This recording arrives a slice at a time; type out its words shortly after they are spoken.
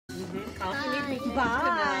night.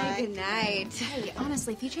 Bye. Good night. Hey,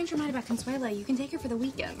 honestly, if you change your mind about Consuela, you can take her for the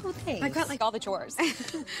weekend. Oh, thanks. I've got like all the chores.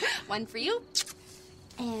 One for you.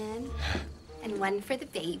 And one for the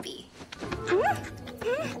baby.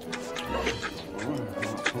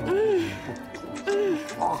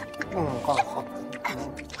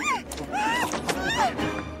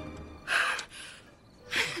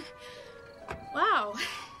 Wow.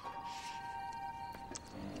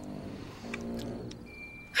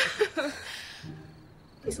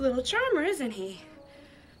 He's a little charmer, isn't he?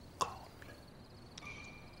 I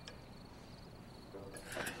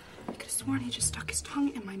could have sworn he just stuck his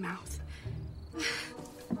tongue in my mouth.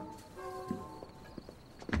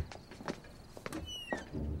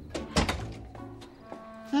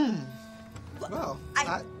 Well,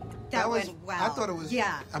 that went well. I thought it was.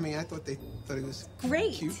 Yeah. I mean, I thought they thought it was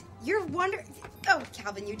Great. cute. You're wonderful. Oh,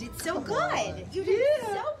 Calvin, you did so good. You did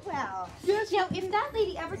so well. Yes. Now, if that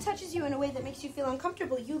lady ever touches you in a way that makes you feel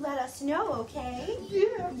uncomfortable, you let us know, okay?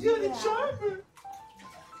 Yeah, you're the charmer.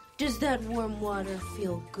 Does that warm water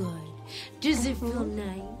feel good? Does it feel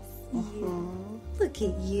nice? Yeah. Look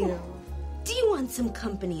at you. Do you want some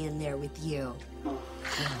company in there with you?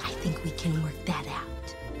 I think we can work that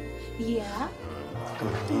out. Yeah?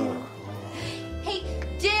 Hey,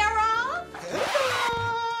 Daryl!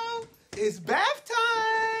 Hello! It's bath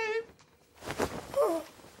time!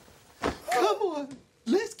 Come on,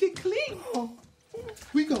 let's get clean.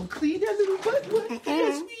 We gonna clean that little butt.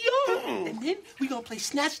 Yes, we are. And then we gonna play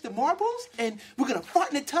Snatch the Marbles, and we're gonna fart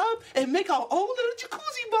in the tub and make our own little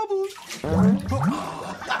jacuzzi bubbles.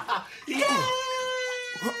 Yay!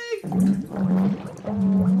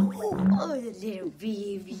 Oh, little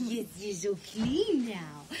baby, yes, you're so clean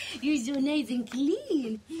now. You're so nice and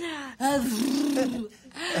clean.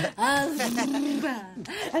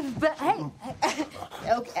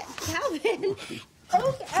 Okay, Calvin.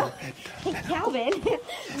 Okay, hey, Calvin. Okay,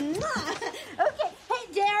 hey,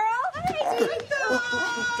 Daryl.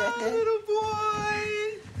 Hi, little boy.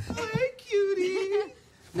 Hey, cutie.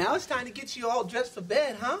 Now it's time to get you all dressed for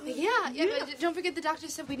bed, huh? Yeah. But don't forget the doctor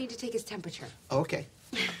said we need to take his temperature. Okay.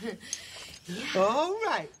 All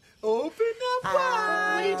right. Open up. What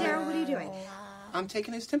are you, Daryl? What are you doing? I'm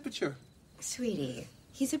taking his temperature. Sweetie,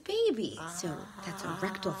 he's a baby, so that's a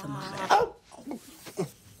rectal thermometer. Oh,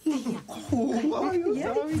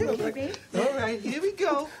 sorry. baby. All right, here we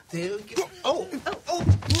go. There we go. Oh,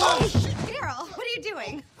 shit. Daryl, what are you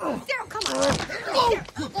doing? Daryl, come on.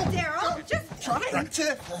 Daryl, just try. That's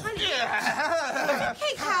it.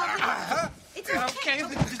 Hey, Calvin. It's okay.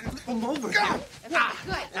 Okay, just pull him over. Good.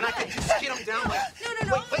 And I can just get him down like...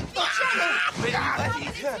 No. Wait, a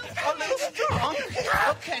little strong.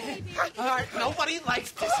 Okay. All right, nobody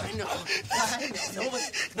likes this, I know.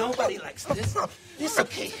 Nobody likes this. It's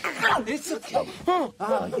okay. It's okay. Oh,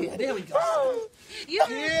 yeah, there we go.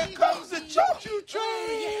 Here comes the choo-choo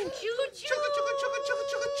train. Choo-choo.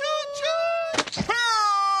 Choo-choo.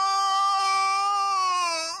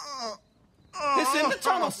 It's in the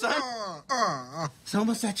tunnel, son. It's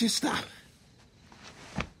almost at your stop.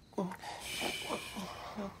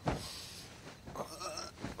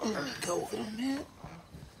 Go a minute.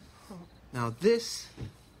 Now this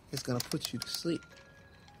is gonna put you to sleep.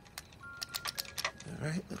 All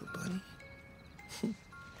right, little buddy.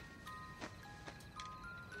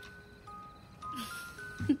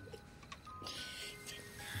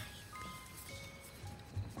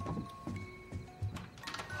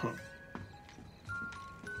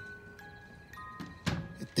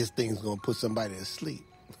 If this thing's gonna put somebody to sleep,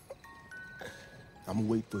 I'm gonna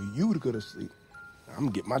wait for you to go to sleep. I'm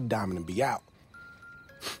gonna get my diamond and be out.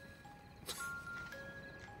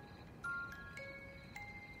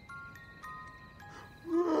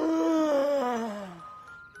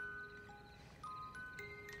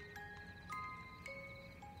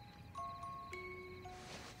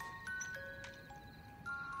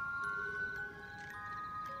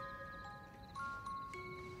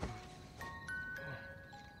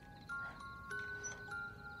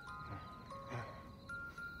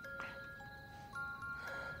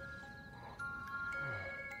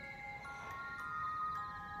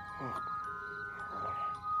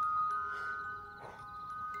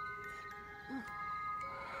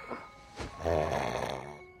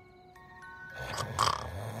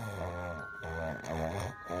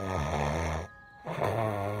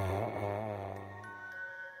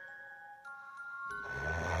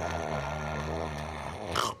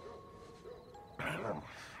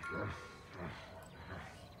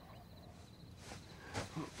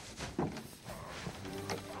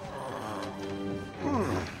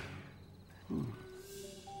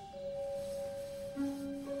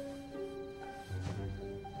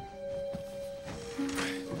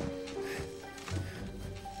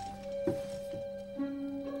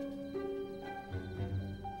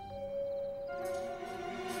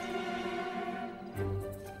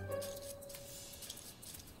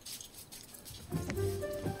 Oh,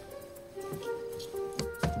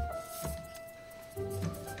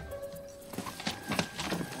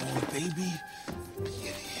 baby.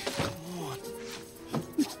 Get in. Come on.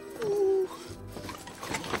 Ooh.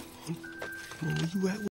 Come on. Come on, where you at?